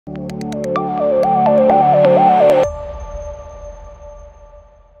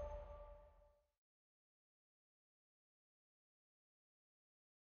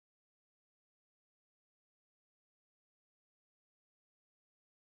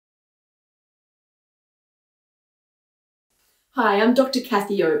Hi, I'm Dr.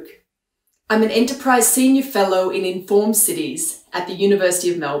 Cathy Oke. I'm an Enterprise Senior Fellow in Informed Cities at the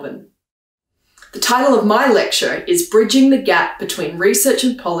University of Melbourne. The title of my lecture is Bridging the Gap Between Research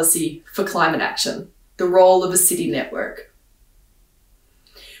and Policy for Climate Action, the Role of a City Network.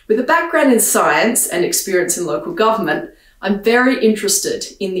 With a background in science and experience in local government, I'm very interested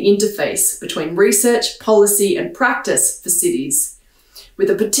in the interface between research, policy and practice for cities, with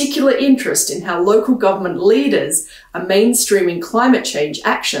a particular interest in how local government leaders are mainstreaming climate change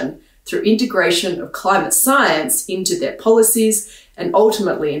action through integration of climate science into their policies and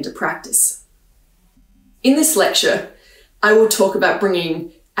ultimately into practice. In this lecture, I will talk about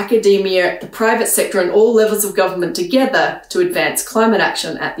bringing academia, the private sector and all levels of government together to advance climate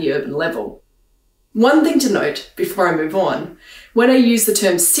action at the urban level. One thing to note before I move on, when I use the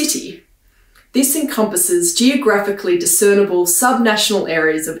term city, this encompasses geographically discernible subnational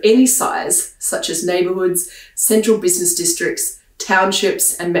areas of any size, such as neighbourhoods, central business districts,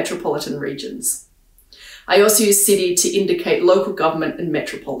 townships, and metropolitan regions. I also use city to indicate local government and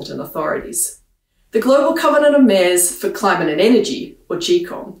metropolitan authorities. The Global Covenant of Mayors for Climate and Energy, or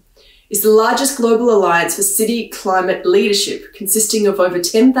GCOM, is the largest global alliance for city climate leadership, consisting of over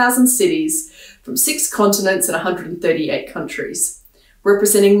 10,000 cities from 6 continents and 138 countries,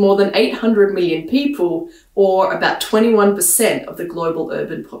 representing more than 800 million people, or about 21% of the global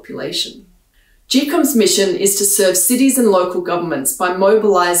urban population. GCOM's mission is to serve cities and local governments by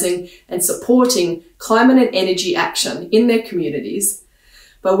mobilising and supporting climate and energy action in their communities,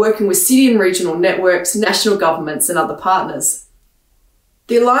 by working with city and regional networks, national governments and other partners.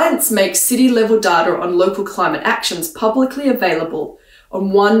 The Alliance makes city-level data on local climate actions publicly available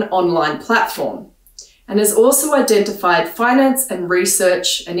on one online platform, and has also identified finance and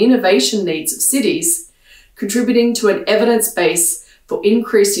research and innovation needs of cities, contributing to an evidence base for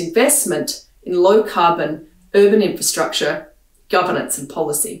increased investment in low-carbon urban infrastructure, governance and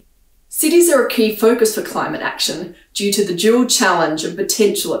policy. Cities are a key focus for climate action due to the dual challenge and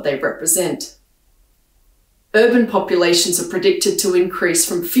potential that they represent. Urban populations are predicted to increase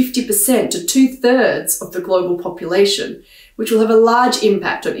from 50% to 2/3 of the global population, which will have a large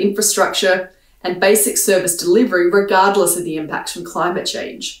impact on infrastructure and basic service delivery regardless of the impacts from climate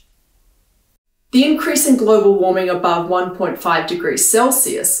change. The increase in global warming above 1.5 degrees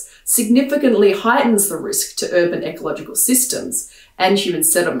Celsius significantly heightens the risk to urban ecological systems and human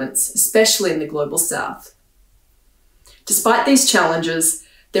settlements, especially in the global south. Despite these challenges,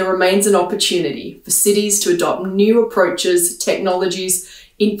 there remains an opportunity for cities to adopt new approaches, technologies,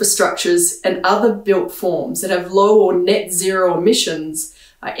 infrastructures, and other built forms that have low or net zero emissions,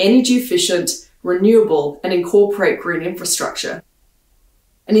 are energy efficient, renewable, and incorporate green infrastructure.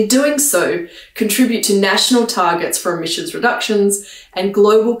 And in doing so, contribute to national targets for emissions reductions and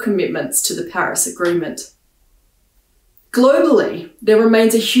global commitments to the Paris Agreement. Globally, there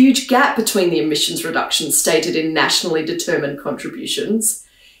remains a huge gap between the emissions reductions stated in nationally determined contributions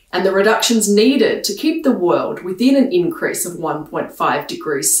and the reductions needed to keep the world within an increase of 1.5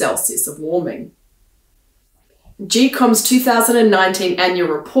 degrees Celsius of warming. GCOM's 2019 annual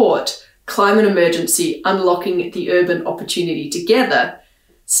report, Climate Emergency: Unlocking the Urban Opportunity Together,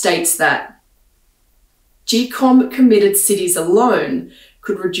 states that GCOM committed cities alone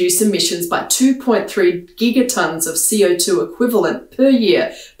could reduce emissions by 2.3 gigatons of CO2 equivalent per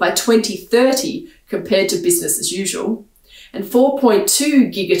year by 2030 compared to business as usual, and 4.2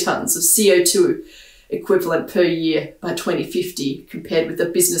 gigatons of CO2 equivalent per year by 2050 compared with the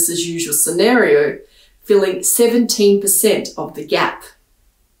business as usual scenario, filling 17% of the gap.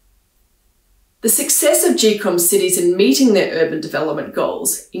 The success of GCOM cities in meeting their urban development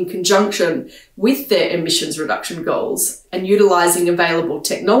goals in conjunction with their emissions reduction goals and utilising available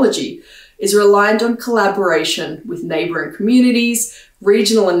technology is reliant on collaboration with neighbouring communities,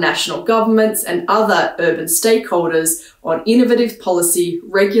 regional and national governments and other urban stakeholders on innovative policy,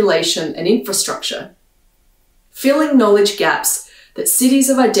 regulation and infrastructure. Filling knowledge gaps that cities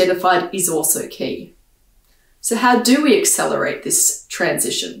have identified is also key. So how do we accelerate this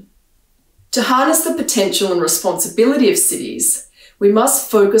transition? To harness the potential and responsibility of cities, we must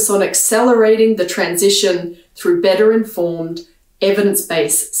focus on accelerating the transition through better informed,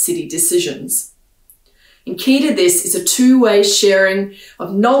 evidence-based city decisions. And key to this is a two-way sharing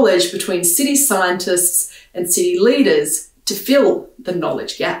of knowledge between city scientists and city leaders to fill the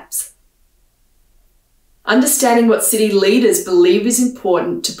knowledge gaps. Understanding what city leaders believe is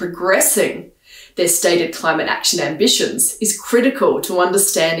important to progressing their stated climate action ambitions is critical to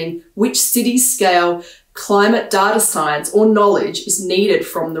understanding which city-scale climate data science or knowledge is needed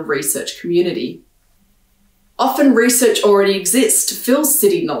from the research community. Often research already exists to fill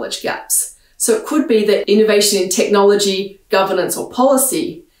city knowledge gaps, So it could be that innovation in technology, governance, or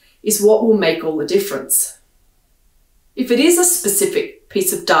policy is what will make all the difference. If it is a specific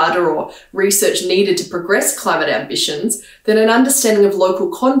piece of data or research needed to progress climate ambitions, then an understanding of local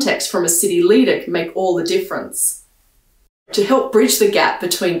context from a city leader can make all the difference. To help bridge the gap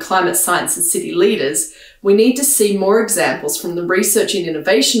between climate science and city leaders, we need to see more examples from the research and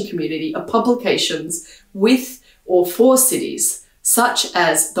innovation community of publications with or for cities, such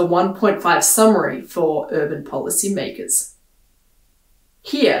as the 1.5 Summary for Urban Policymakers.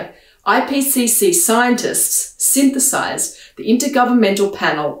 Here, IPCC scientists synthesised the Intergovernmental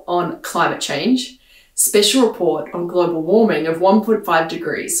Panel on Climate Change Special Report on Global Warming of 1.5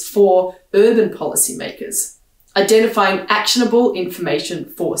 degrees for urban policymakers, identifying actionable information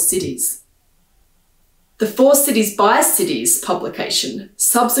for cities. The For Cities by Cities publication,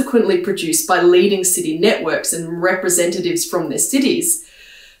 subsequently produced by leading city networks and representatives from their cities,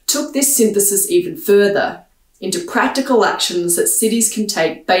 took this synthesis even further into practical actions that cities can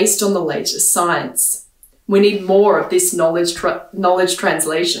take based on the latest science. We need more of this knowledge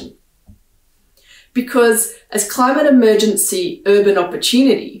translation. Because as Climate Emergency Urban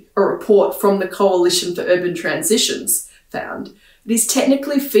Opportunity, a report from the Coalition for Urban Transitions, found, it is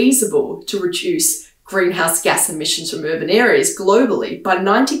technically feasible to reduce greenhouse gas emissions from urban areas globally by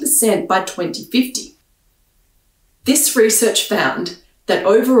 90% by 2050. This research found that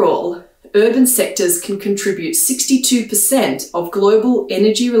overall, urban sectors can contribute 62% of global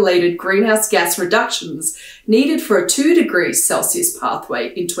energy-related greenhouse gas reductions needed for a 2 degrees Celsius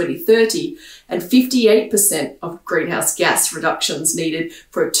pathway in 2030 and 58% of greenhouse gas reductions needed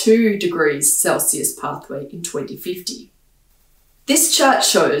for a 2 degrees Celsius pathway in 2050. This chart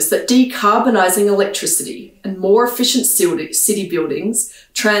shows that decarbonising electricity and more efficient city buildings,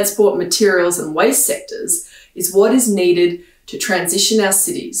 transport, materials and waste sectors is what is needed to transition our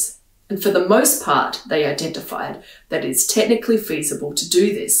cities. And for the most part, they identified that it is technically feasible to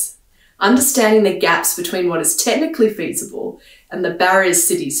do this. Understanding the gaps between what is technically feasible and the barriers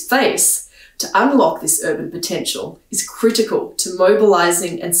cities face to unlock this urban potential is critical to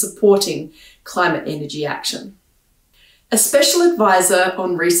mobilising and supporting climate energy action. As Special Advisor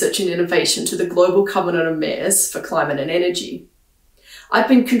on Research and Innovation to the Global Covenant of Mayors for Climate and Energy, I've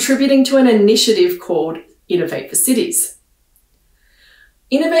been contributing to an initiative called Innovate for Cities.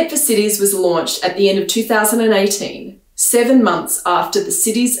 Innovate for Cities was launched at the end of 2018, 7 months after the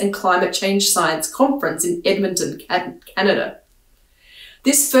Cities and Climate Change Science Conference in Edmonton, Canada.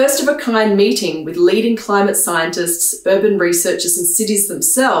 This first-of-a-kind meeting with leading climate scientists, urban researchers and cities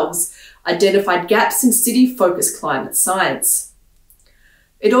themselves identified gaps in city-focused climate science.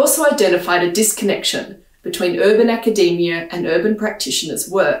 It also identified a disconnection between urban academia and urban practitioners'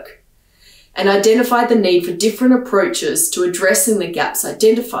 work, and identified the need for different approaches to addressing the gaps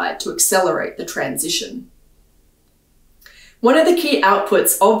identified to accelerate the transition. One of the key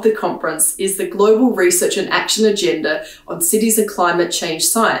outputs of the conference is the Global Research and Action Agenda on Cities and Climate Change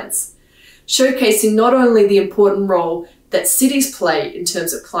Science, showcasing not only the important role that cities play in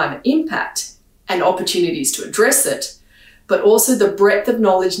terms of climate impact and opportunities to address it, but also the breadth of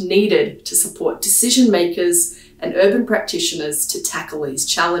knowledge needed to support decision makers and urban practitioners to tackle these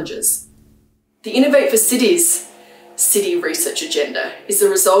challenges. The Innovate for Cities City Research Agenda is the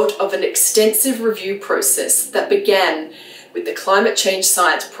result of an extensive review process that began with the climate change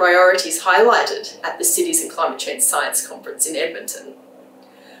science priorities highlighted at the Cities and Climate Change Science Conference in Edmonton.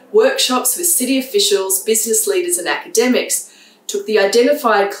 Workshops with city officials, business leaders and academics took the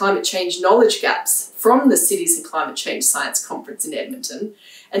identified climate change knowledge gaps from the Cities and Climate Change Science Conference in Edmonton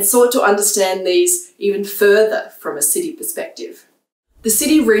and sought to understand these even further from a city perspective. The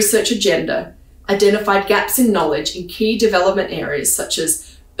City Research Agenda identified gaps in knowledge in key development areas such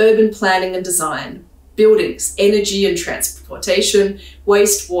as urban planning and design, buildings, energy and transportation,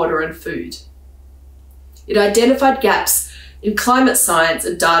 wastewater and food. It identified gaps in climate science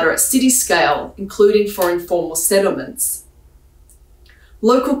and data at city scale, including for informal settlements.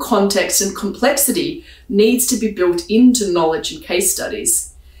 Local context and complexity needs to be built into knowledge and case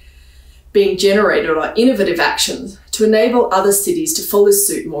studies being generated or innovative actions to enable other cities to follow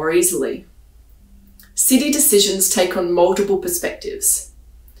suit more easily. City decisions take on multiple perspectives,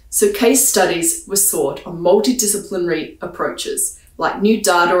 so case studies were sought on multidisciplinary approaches like new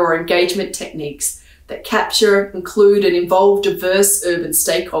data or engagement techniques that capture, include and involve diverse urban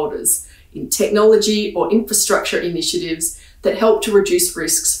stakeholders in technology or infrastructure initiatives that help to reduce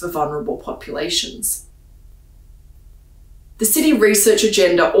risks for vulnerable populations. The City Research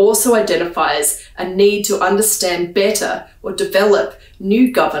Agenda also identifies a need to understand better or develop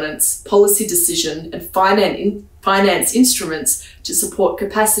new governance, policy decision and finance instruments to support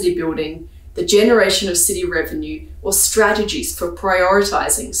capacity building the generation of city revenue, or strategies for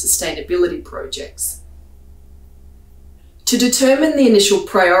prioritising sustainability projects. To determine the initial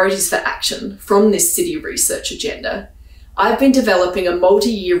priorities for action from this city research agenda, I've been developing a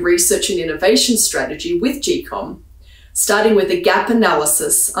multi-year research and innovation strategy with GCOM, starting with a gap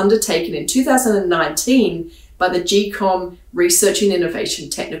analysis undertaken in 2019 by the GCOM Research and Innovation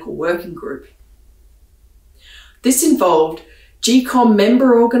Technical Working Group. This involved GCOM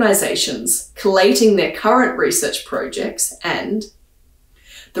member organisations collating their current research projects and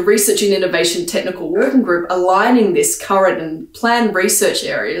the Research and Innovation Technical Working Group aligning this current and planned research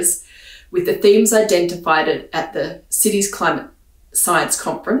areas with the themes identified at the Cities Climate Science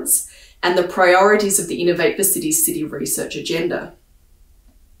Conference and the priorities of the Innovate for Cities City Research Agenda.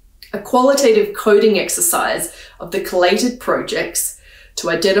 A qualitative coding exercise of the collated projects to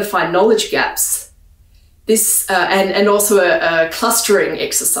identify knowledge gaps, and also a clustering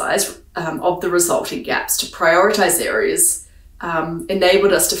exercise of the resulting gaps to prioritise areas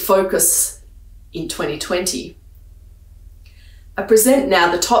enabled us to focus in 2020. I present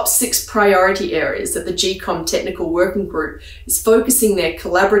now the top 6 priority areas that the GCOM Technical Working Group is focusing their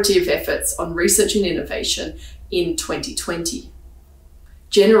collaborative efforts on research and innovation in 2020.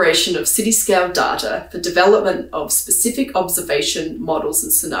 Generation of city-scale data for development of specific observation models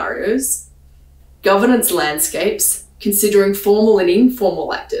and scenarios. Governance landscapes, considering formal and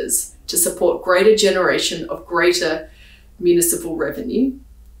informal actors to support greater generation of greater municipal revenue.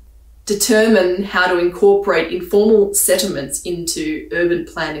 Determine how to incorporate informal settlements into urban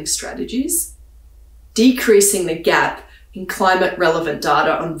planning strategies. Decreasing the gap in climate relevant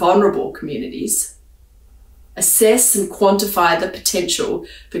data on vulnerable communities. Assess and quantify the potential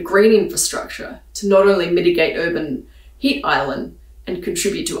for green infrastructure to not only mitigate urban heat island and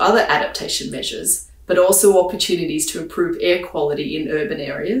contribute to other adaptation measures, but also opportunities to improve air quality in urban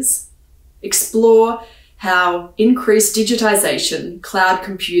areas. Explore how increased digitisation, cloud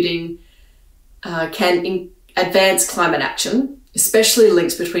computing can advance climate action, especially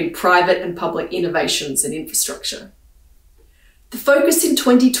links between private and public innovations and infrastructure. The focus in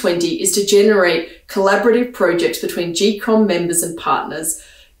 2020 is to generate collaborative projects between GCOM members and partners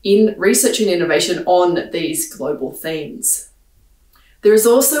in research and innovation on these global themes. There is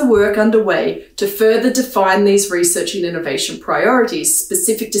also work underway to further define these research and innovation priorities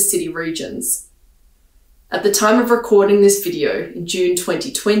specific to city regions. At the time of recording this video in June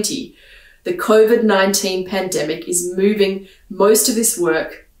 2020, the COVID-19 pandemic is moving most of this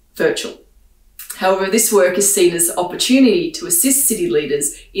work virtual. However, this work is seen as an opportunity to assist city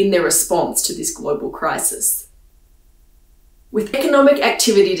leaders in their response to this global crisis. With economic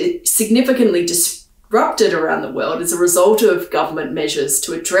activity significantly disrupted around the world as a result of government measures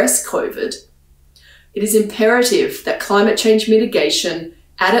to address COVID, it is imperative that climate change mitigation,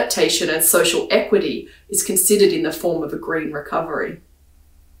 adaptation and social equity is considered in the form of a green recovery.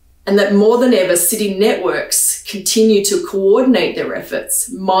 And that more than ever, city networks continue to coordinate their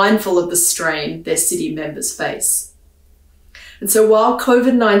efforts, mindful of the strain their city members face. And so while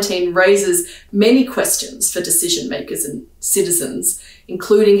COVID-19 raises many questions for decision makers and citizens,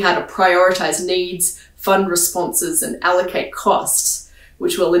 including how to prioritise needs, fund responses and allocate costs,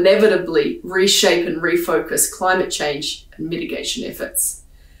 which will inevitably reshape and refocus climate change and mitigation efforts,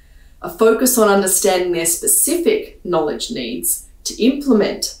 a focus on understanding their specific knowledge needs to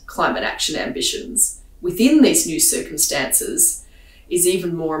implement climate action ambitions within these new circumstances is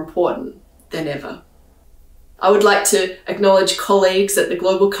even more important than ever. I would like to acknowledge colleagues at the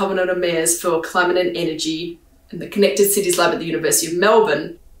Global Covenant of Mayors for Climate and Energy and the Connected Cities Lab at the University of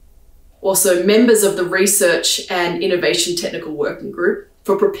Melbourne, also members of the Research and Innovation Technical Working Group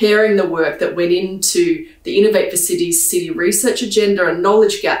for preparing the work that went into the Innovate for Cities City Research Agenda and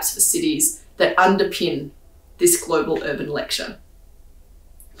knowledge gaps for cities that underpin this global urban lecture.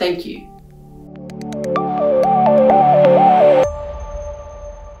 Thank you.